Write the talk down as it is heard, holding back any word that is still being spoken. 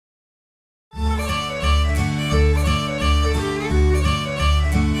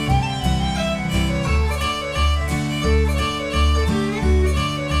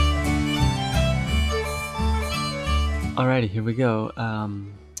Alrighty, here we go.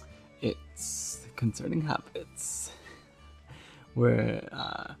 It's concerning habits. Where,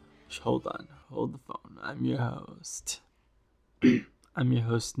 hold on, hold the phone. I'm your host. I'm your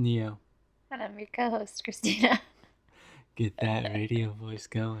host, Neo. And I'm your co-host, Christina. Get that radio voice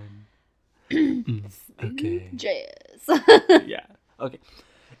going. Okay. Jazz. Yeah. Okay.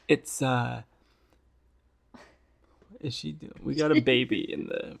 It's what is she doing? We got a baby in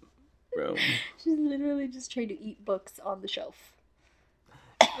the room. She's literally just trying to eat books on the shelf.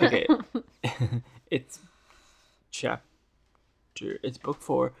 Okay. It's book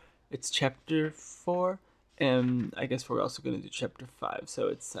 4. It's chapter 4, and I guess we're also going to do chapter 5. So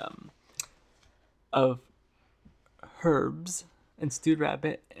it's of herbs and stewed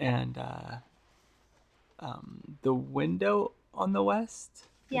rabbit and the window on the west.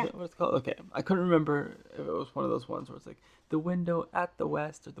 Yeah. Is that what it's called? Okay. I couldn't remember if it was one of those ones where it's like the window at the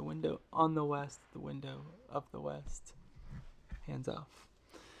west or the window on the west, the window of the west. Hands off.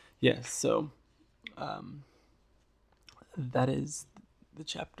 Yes, so that is the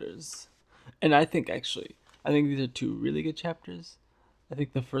chapters. And I think these are 2 really good chapters. I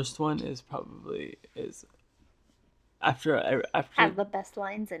think the first one is after Have the best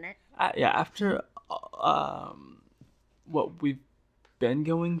lines in it. after what we've been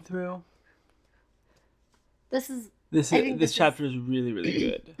going through. This chapter is really, really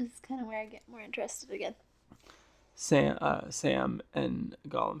good. This is kind of where I get more interested again. Sam and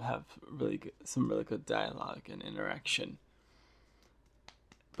Gollum have some really good dialogue and interaction.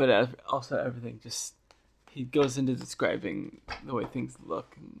 But also everything he goes into describing the way things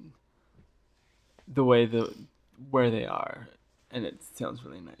look and the way where they are, and it sounds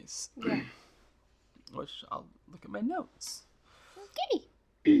really nice. Yeah. Which I'll look at my notes.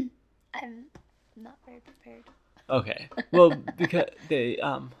 Okay. I'm not very prepared. Okay. Well, because they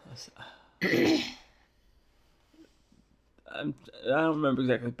I don't remember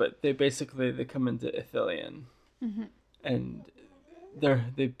exactly, but they come into Ithilien, and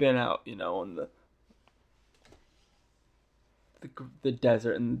they've been out, on the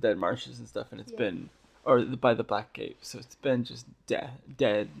desert and the dead marshes and stuff, and it's been by the Black Gate, so it's been just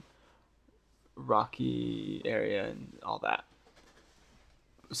dead, rocky area and all that.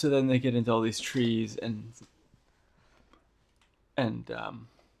 So then they get into all these trees and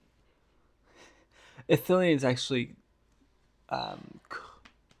Ithilien is actually. I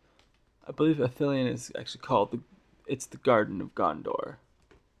believe Ithilien is actually called it's the Garden of Gondor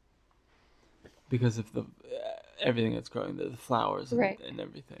because of the everything that's growing there, the flowers and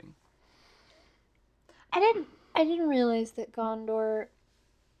everything. I didn't realize that Gondor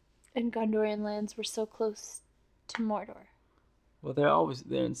and Gondorian lands were so close to Mordor. Well,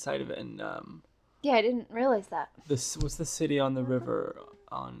 they're inside of it, and yeah, I didn't realize that. This was the city on the river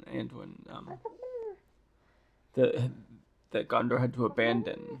on Anduin. That Gondor had to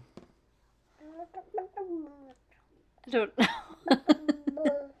abandon. I don't know.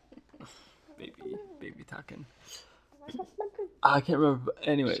 baby talking. I can't remember.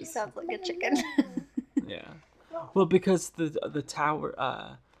 Anyways, she sounds like a chicken. Yeah. Well, because the towers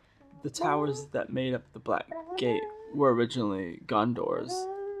that made up the Black Gate were originally Gondor's,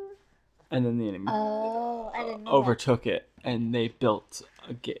 and then the enemy I didn't know overtook it, and they built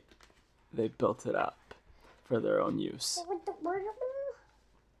a gate. They built it up for their own use.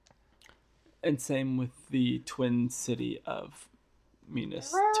 And same with the twin city of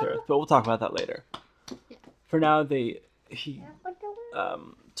Minas Tirith, but we'll talk about that later. Yeah. For now, Tolkien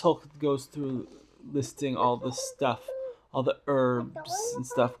goes through listing all the stuff, all the herbs and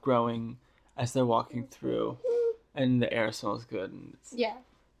stuff growing as they're walking through, and the air smells good. And it's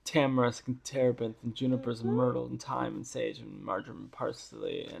tamarisk and terebinth and junipers and myrtle and thyme and sage and marjoram and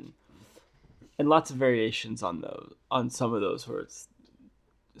parsley and lots of variations on some of those where it's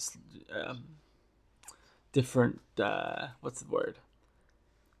different. What's the word?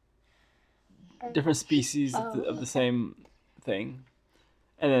 Different species of the same thing,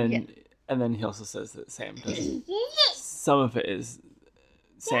 and then he also says that Sam doesn't. Some of it is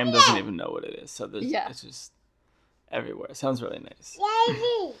Sam doesn't even know what it is, so it's just everywhere. It sounds really nice.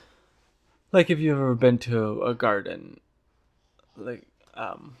 Like if you've ever been to a garden, like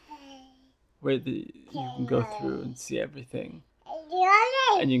where you can go through and see everything,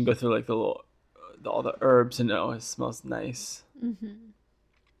 and you can go through like all the herbs, and it smells nice. Mm-hmm.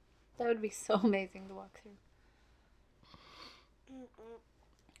 That would be so amazing to walk through.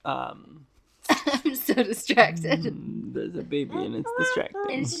 I'm so distracted. There's a baby and it's distracting.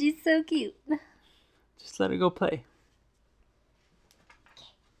 And she's so cute. Just let her go play.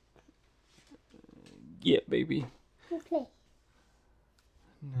 Yeah, baby. Okay.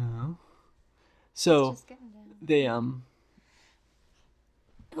 No. So they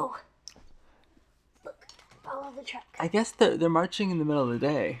Go. Look, follow the track. I guess they're marching in the middle of the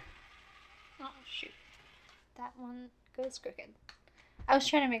day. Oh, shoot. That one goes crooked. I was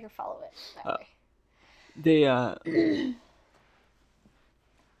trying to make her follow it that way. They,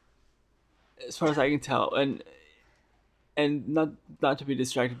 as far as I can tell, and not to be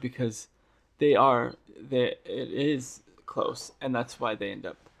distracted because it is close, and that's why they end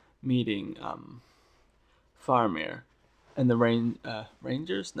up meeting Faramir and the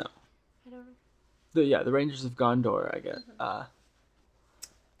Rangers. No, I don't know. The Rangers of Gondor, I guess.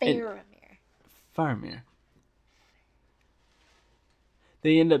 Faramir.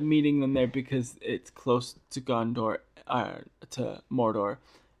 They end up meeting them there because it's close to Gondor, to Mordor,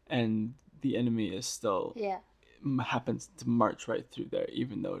 and the enemy is still happens to march right through there,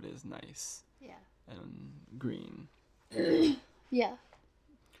 even though it is nice and green. Yeah.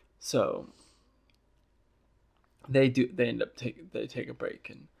 So they end up they take a break,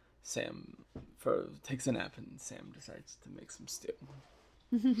 and Sam takes a nap, and Sam decides to make some stew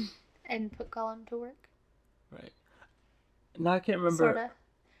and put Gollum to work. Right. Now I can't remember.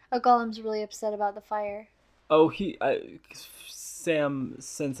 Sorta. Gollum's really upset about the fire. Oh, Sam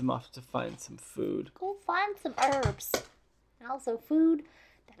sends him off to find some food. Go find some herbs, and also food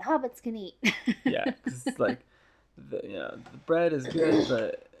that hobbits can eat. Yeah, because it's like the bread is good,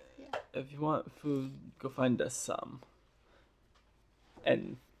 but if you want food, go find us some.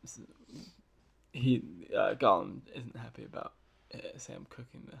 And Gollum isn't happy about Sam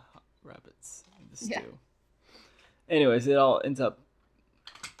cooking the rabbits in the stew. Yeah. Anyways, it all ends up.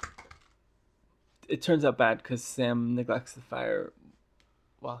 It turns out bad because Sam neglects the fire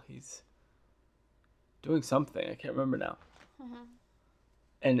while he's doing something. I can't remember now. Mm-hmm.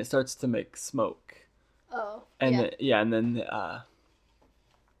 And it starts to make smoke. Oh. And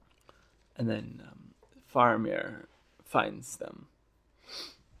then Faramir finds them.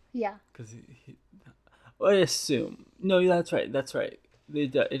 Yeah. Because I assume. No, that's right.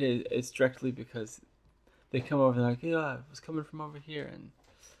 It's directly because they come over. They're like, yeah, I was coming from over here, and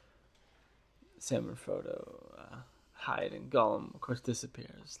Sam and Frodo hide, and Gollum, of course,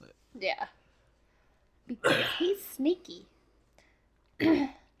 disappears. Yeah. Because he's sneaky.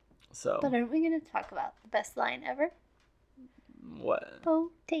 So. But aren't we going to talk about the best line ever? What?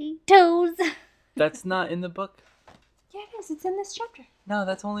 Potatoes. That's not in the book? Yeah, it is. It's in this chapter. No,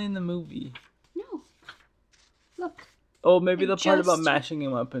 that's only in the movie. No. Look. Oh, maybe the part about mashing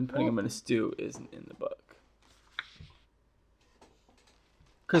him up and putting him in a stew isn't in the book.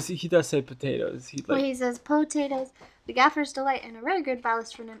 Because he does say potatoes. He says potatoes, the gaffer's delight, and a very good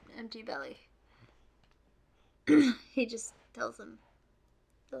ballast for an empty belly. He just tells him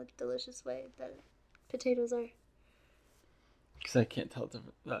the delicious way that potatoes are. Because I can't tell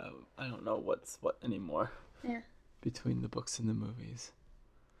I don't know what's what anymore. Yeah. Between the books and the movies.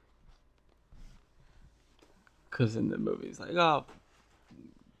 Because in the movies, like, oh,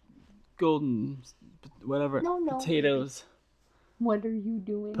 golden, whatever, potatoes. What are you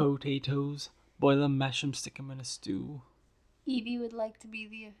doing? Potatoes. Boil them, mash them, stick them in a stew. Evie would like to be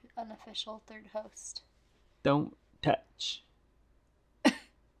the unofficial third host. Don't touch.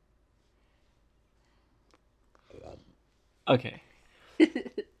 Okay.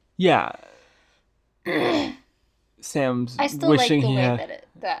 Yeah. Sam's I still wishing like the he way had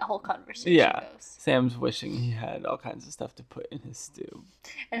that whole conversation goes. Sam's wishing he had all kinds of stuff to put in his stew.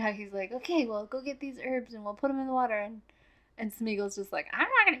 And how he's like, okay, well, go get these herbs and we'll put them in the water. And Smeagol's just like, I'm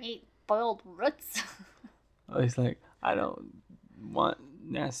not going to eat boiled roots. Oh, he's like, I don't want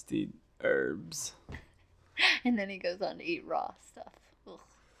nasty herbs. And then he goes on to eat raw stuff. Ugh.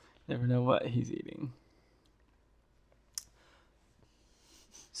 Never know what he's eating.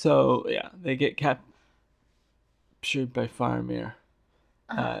 So, yeah, they get captured by Faramir.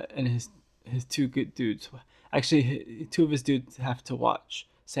 And his two good dudes. Actually, two of his dudes have to watch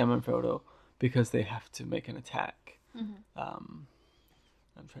Sam and Frodo because they have to make an attack. Mm-hmm. I'm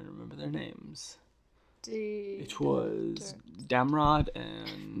trying to remember their names. It was Damrod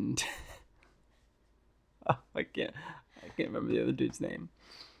and I can't remember the other dude's name.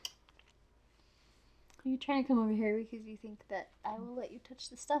 Are you trying to come over here because you think that I will let you touch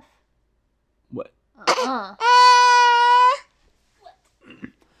the stuff? What? What?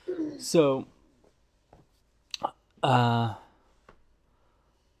 So,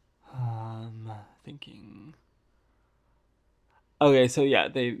 thinking. Okay, so yeah,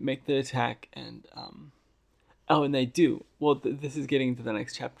 they make the attack, and and they do. Well, this is getting to the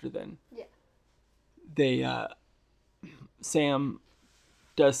next chapter. Then, yeah, they Sam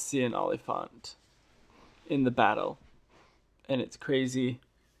does see an Oliphant in the battle, and it's crazy.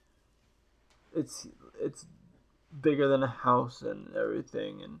 It's bigger than a house and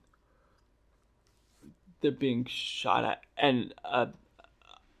everything, and they're being shot at, and I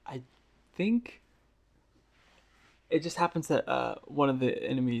think it just happens that one of the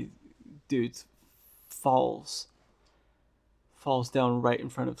enemy dudes falls down right in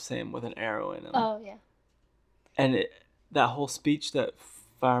front of Sam with an arrow in him. Oh yeah. And that whole speech that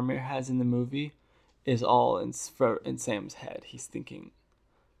Faramir has in the movie is all in Sam's head. He's thinking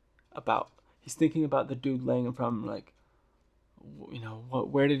about the dude laying in front of him, like,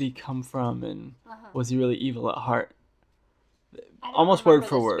 where did he come from, and was he really evil at heart? Almost word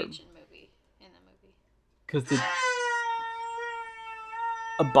for word. In the movie. Because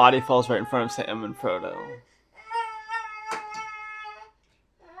a body falls right in front of Sam and Frodo.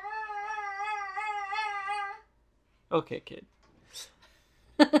 Okay, kid.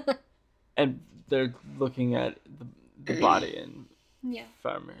 And they're looking at the body, and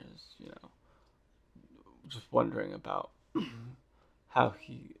Faramir's, just wondering about how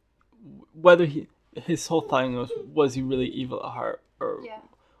his whole thing was he really evil at heart, or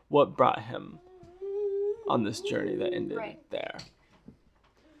what brought him on this journey that ended there.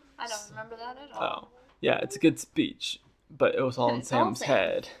 I don't remember that at all. Oh, yeah, it's a good speech, but it was all in Sam's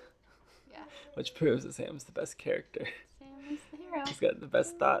head. Yeah. Which proves that Sam's the best character. Sam's the hero. He's got the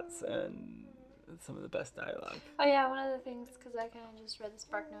best thoughts and some of the best dialogue. Oh yeah, one of the things, because I kind of just read the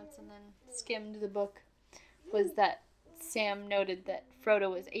Spark Notes and then skimmed the book, was that Sam noted that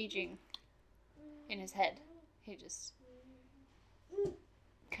Frodo was aging in his head. He just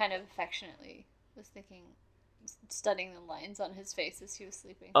kind of affectionately was thinking, studying the lines on his face as he was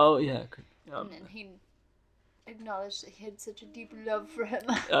sleeping. Oh yeah. And then he acknowledged that he had such a deep love for him.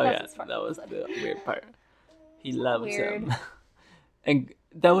 Oh yeah, that was the weird part. He loves him. And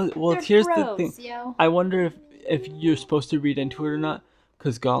that was here's bros, the thing. Yo. I wonder if you're supposed to read into it or not,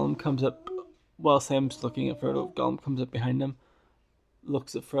 because Gollum comes up while Sam's looking at Frodo. Gollum comes up behind him,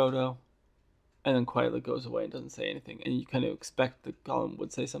 looks at Frodo, and then quietly goes away and doesn't say anything. And you kind of expect that Gollum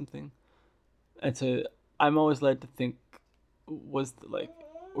would say something. And so I'm always led to think, were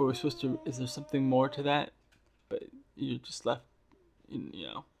we supposed to? Is there something more to that? But you're just left,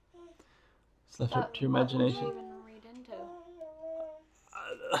 it's left up to your imagination. What would you even read into?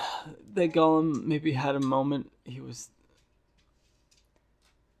 That Gollum maybe had a moment. He was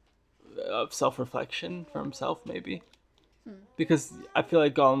of self-reflection for himself, maybe, because I feel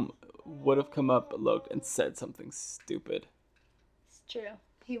like Gollum would have come up, looked, and said something stupid. It's true.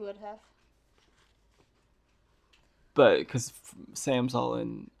 He would have. But because Sam's all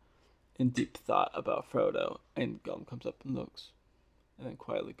in deep thought about Frodo, and Gollum comes up and looks, and then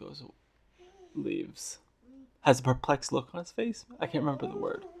quietly leaves. Has a perplexed look on his face. I can't remember the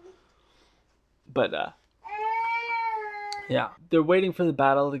word. But, yeah. They're waiting for the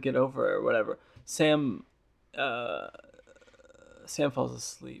battle to get over or whatever. Sam falls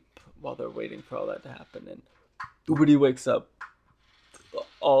asleep while they're waiting for all that to happen. And when he wakes up,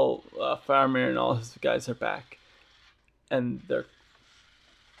 all Faramir and all his guys are back. And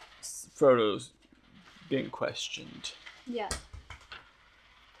Frodo's being questioned. Yeah.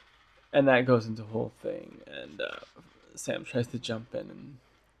 And that goes into the whole thing. And Sam tries to jump in and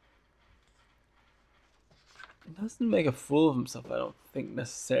doesn't make a fool of himself, I don't think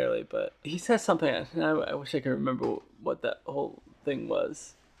necessarily, but he says something, and I wish I could remember what that whole thing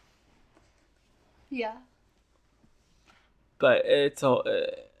was. Yeah. But it's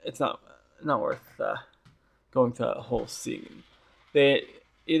not worth going through that whole scene.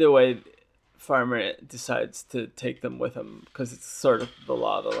 Either way, Faramir decides to take them with him because it's sort of the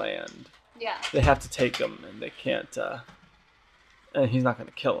law of the land. Yeah. They have to take them, and they can't. And he's not going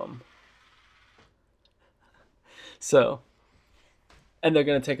to kill them. So, and they're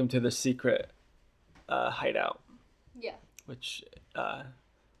going to take him to the secret hideout. Yeah. Which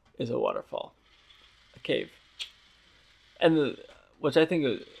is a waterfall, a cave, and which I think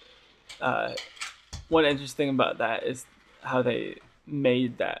is one interesting thing about that is how they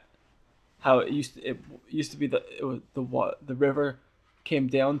made that. How it used to be the river came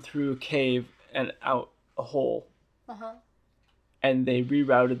down through a cave and out a hole. Uh-huh. And they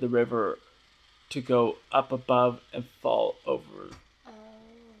rerouted the river to go up above and fall over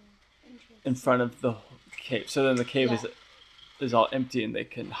in front of the cave. So then the cave is all empty and they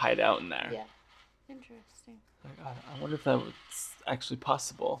can hide out in there. Yeah. Interesting. I wonder if that was actually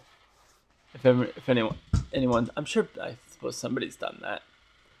possible. If anyone, I suppose somebody's done that.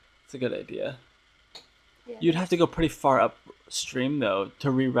 It's a good idea. Yeah. You'd have to go pretty far upstream though to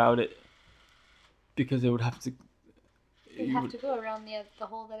reroute it, because it would have to. You'd have to go around the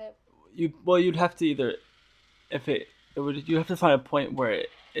hole that it. You'd have to either, you'd have to find a point where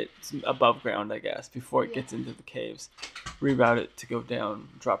it's above ground, I guess, before it gets into the caves. Reroute it to go down,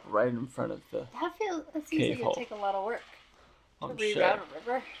 drop right in front of the that seems like it would take a lot of work to reroute a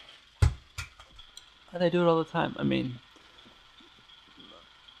river. And they do it all the time. I mean,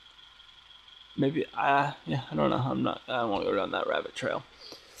 maybe I don't know. I don't want to go down that rabbit trail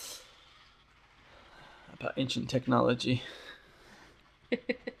about ancient technology.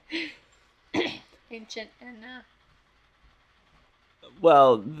 Ancient and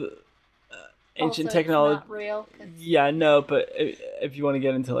well, the ancient technology. It's not real. Yeah, no, but if you want to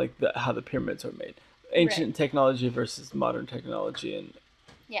get into like how the pyramids are made, ancient technology versus modern technology, and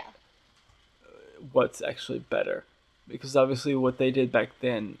what's actually better, because obviously what they did back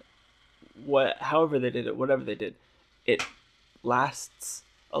then, however they did it, whatever they did, it lasts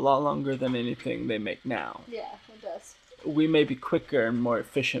a lot longer than anything they make now. Yeah, it does. We may be quicker and more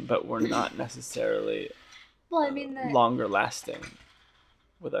efficient, but we're not necessarily longer lasting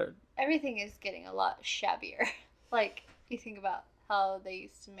with our... Everything is getting a lot shabbier. Like, you think about how they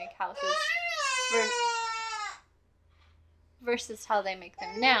used to make houses versus how they make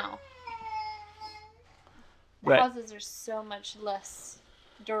them now. The houses are so much less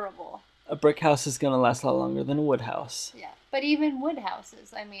durable. A brick house is going to last a lot longer than a wood house. Yeah, but even wood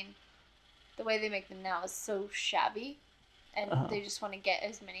houses, I mean, the way they make them now is so shabby, and they just want to get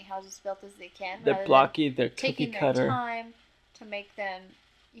as many houses built as they can. They're blocky, they're cookie cutter. Taking their time to make them,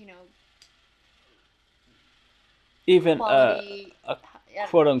 even quality, a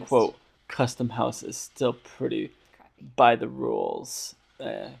quote-unquote custom house is still pretty crappy. By the rules,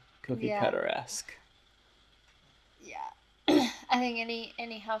 cookie cutter-esque. Yeah. I think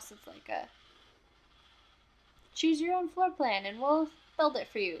any house that's like a choose your own floor plan and we'll build it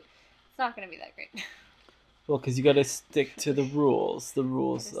for you, it's not going to be that great. Well, because you got to stick to the rules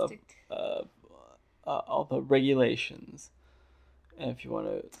of all the regulations, and if you want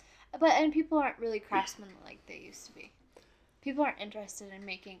to. And people aren't really craftsmen like they used to be. People aren't interested in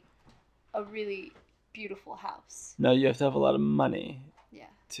making a really beautiful house. No, you have to have a lot of money. Yeah.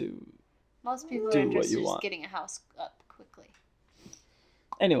 Most people are interested in just getting a house up quickly.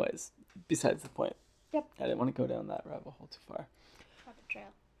 Anyways, besides the point. Yep. I didn't want to go down that rabbit hole too far. Rabbit trail.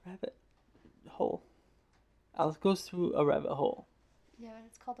 Rabbit hole. Alice goes through a rabbit hole. Yeah, but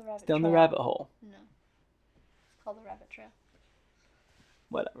it's called the rabbit trail. Down the rabbit hole. No. It's called the rabbit trail.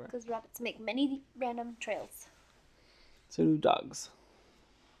 Whatever. Because rabbits make many random trails. So do dogs.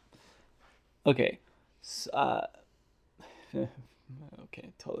 Okay. So, okay,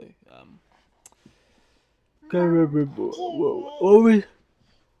 totally. Whoa.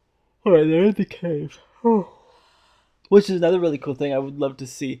 Alright, they're in the cave. Which is another really cool thing I would love to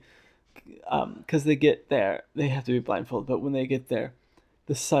see. Because they get there, they have to be blindfolded, but when they get there,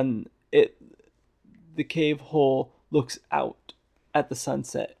 the cave hole looks out at the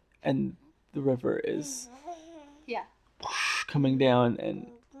sunset, and the river is coming down, and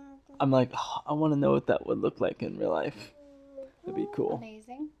I'm like, I want to know what that would look like in real life. That'd be cool.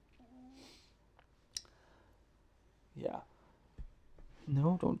 Amazing. Yeah.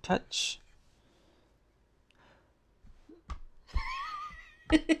 No, don't touch.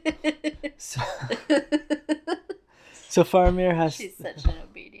 So Faramir has... She's such an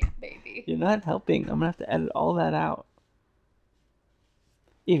obedient baby. You're not helping. I'm going to have to edit all that out.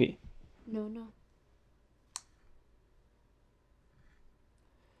 Evie. No.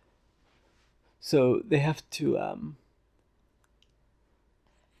 So they have to...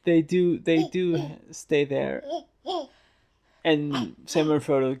 They do stay there. And Sam and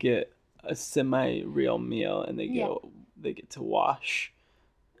Frodo get a semi-real meal, and they get to wash.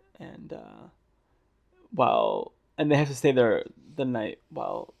 And they have to stay there the night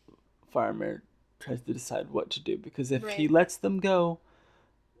while Faramir tries to decide what to do, because if he lets them go,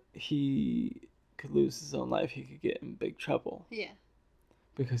 he could lose his own life. He could get in big trouble. Yeah.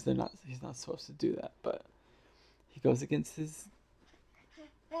 Because he's not supposed to do that, but he goes against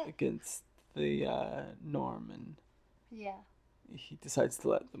the norm, and he decides to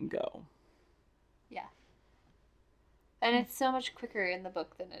let them go. Yeah. And it's so much quicker in the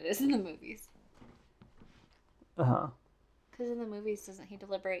book than it is in the movies. Because in the movies, doesn't he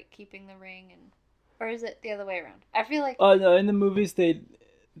deliberate keeping the ring, or is it the other way around? I feel like... Oh no! In the movies, they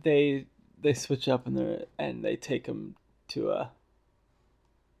switch up and they take him to a...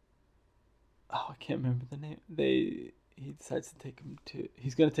 Oh, I can't remember the name. He decides to take him to...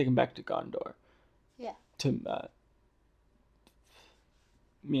 He's going to take him back to Gondor. Yeah. To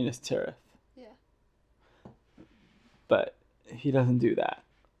Minas Tirith. Yeah. But he doesn't do that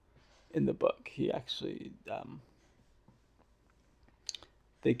in the book. He actually...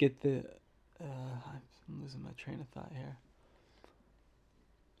 they get the... I'm losing my train of thought here.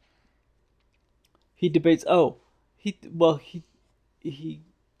 he debates. Oh, he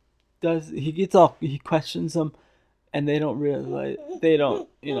he questions them, and they don't realize they're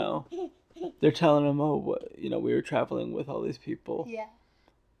telling him, oh, we were traveling with all these people. Yeah.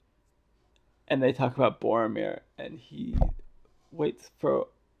 And they talk about Boromir, and he waits for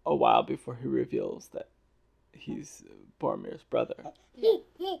a while before he reveals that he's Boromir's brother. Yeah.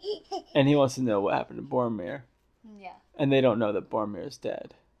 And he wants to know what happened to Boromir. Yeah. And they don't know that Boromir is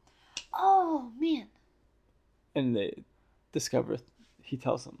dead. Oh, man. And they discover, he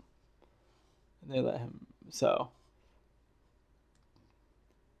tells them. And they let him, so.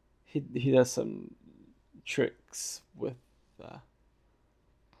 He does some tricks with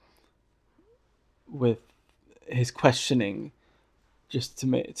his questioning, just to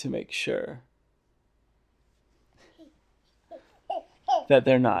make sure that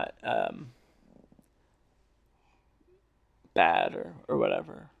they're not bad or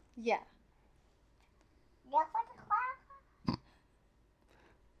whatever. Yeah.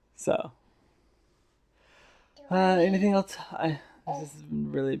 So, anything else? This is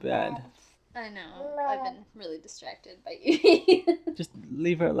really bad. I know. I've been really distracted by you. Just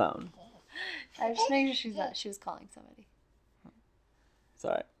leave her alone. I was just making sure she was calling somebody.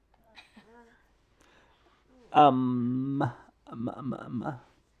 Sorry.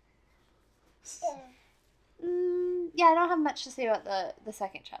 Yeah, I don't have much to say about the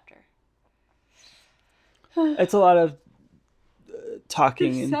second chapter. It's a lot of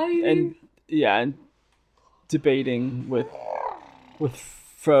talking and debating with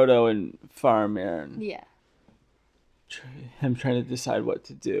Frodo and Faramir, and him trying to decide what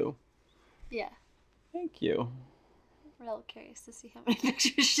to do. Yeah. Thank you. Real curious to see how many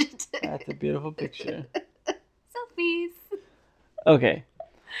pictures she took. That's a beautiful picture. Selfies. Okay.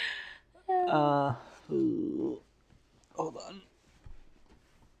 Hold on.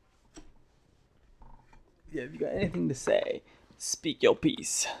 Yeah, if you got anything to say, speak your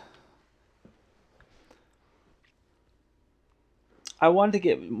piece. I wanted to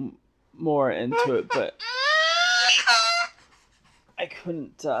get more into it, but I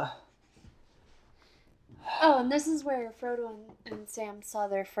couldn't. Oh, and this is where Frodo and Sam saw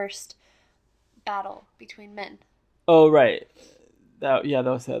their first battle between men. Oh, right. That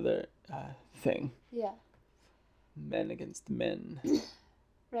was the other thing. Yeah. Men against men.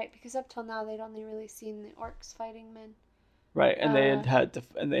 Right, because up till now they'd only really seen the orcs fighting men. Right, and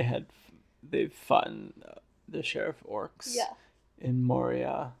they've fought the share of orcs. Yeah. In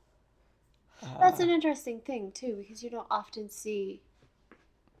Moria. That's an interesting thing too, because you don't often see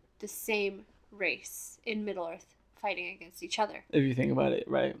the same race in Middle Earth fighting against each other. If you think about it,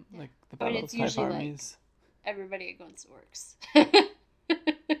 right? Yeah. Like the Battle of Five Armies. Like everybody against orcs.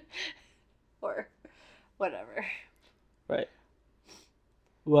 Or whatever. Right.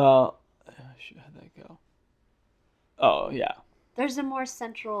 Well, how'd that go? Oh, yeah. There's a more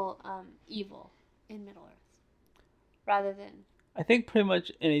central evil in Middle Earth, rather than... I think pretty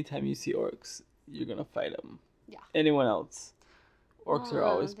much anytime you see orcs, you're going to fight them. Yeah. Anyone else. Orcs are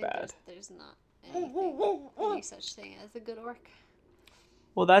always bad. There's not any such thing as a good orc.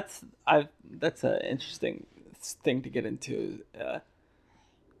 Well, that's an interesting thing to get into.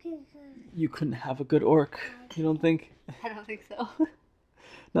 You couldn't have a good orc, you don't think? I don't think so.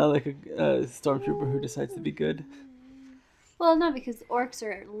 Not like a stormtrooper who decides to be good? Well, no, because orcs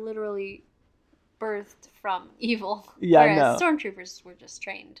are literally birthed from evil. Yeah, whereas stormtroopers were just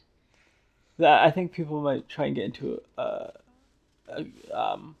trained. I think people might try and get into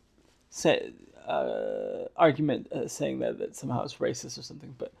argument saying that somehow it's racist or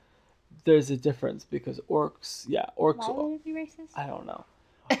something, but there's a difference because orcs. Why would it be racist? I don't know.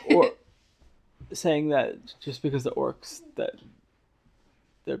 Or saying that just because the orcs that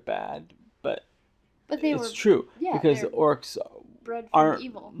they're bad, but it's true because the orcs aren't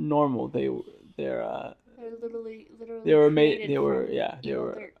evil. Normal. They're literally they were made. They were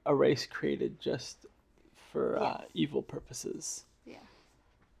a race created just for evil purposes. Yeah.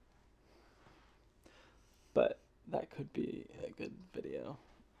 But that could be a good video.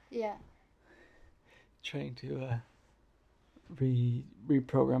 Yeah. Trying to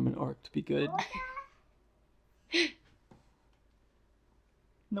reprogram an orc to be good.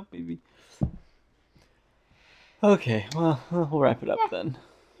 No, baby. Okay, well, we'll wrap it up then.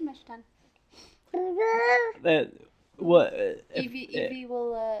 Pretty much done. Evie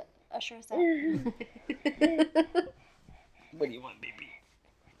will usher us out. What do you want, baby?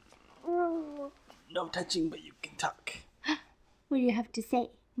 No touching, but you can talk. What do you have to say?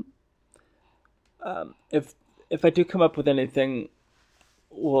 If I do come up with anything,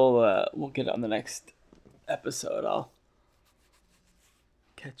 we'll get it on the next episode. I'll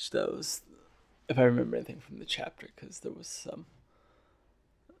catch those if I remember anything from the chapter, because there's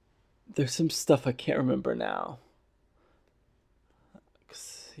some stuff I can't remember now.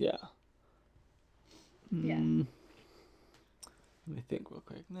 Yeah. Yeah. Let me think real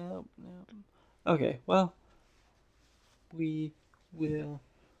quick. No. Okay, well, we will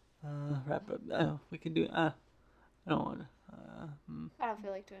wrap up. We can do. I don't want to. I don't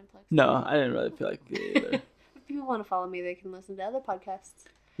feel like doing plugs. No, I didn't really feel like it either. If people want to follow me, they can listen to other podcasts.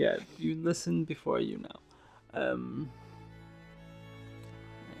 Yeah, you listen before you know. Until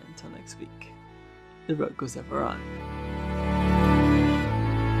next week, the road goes ever on.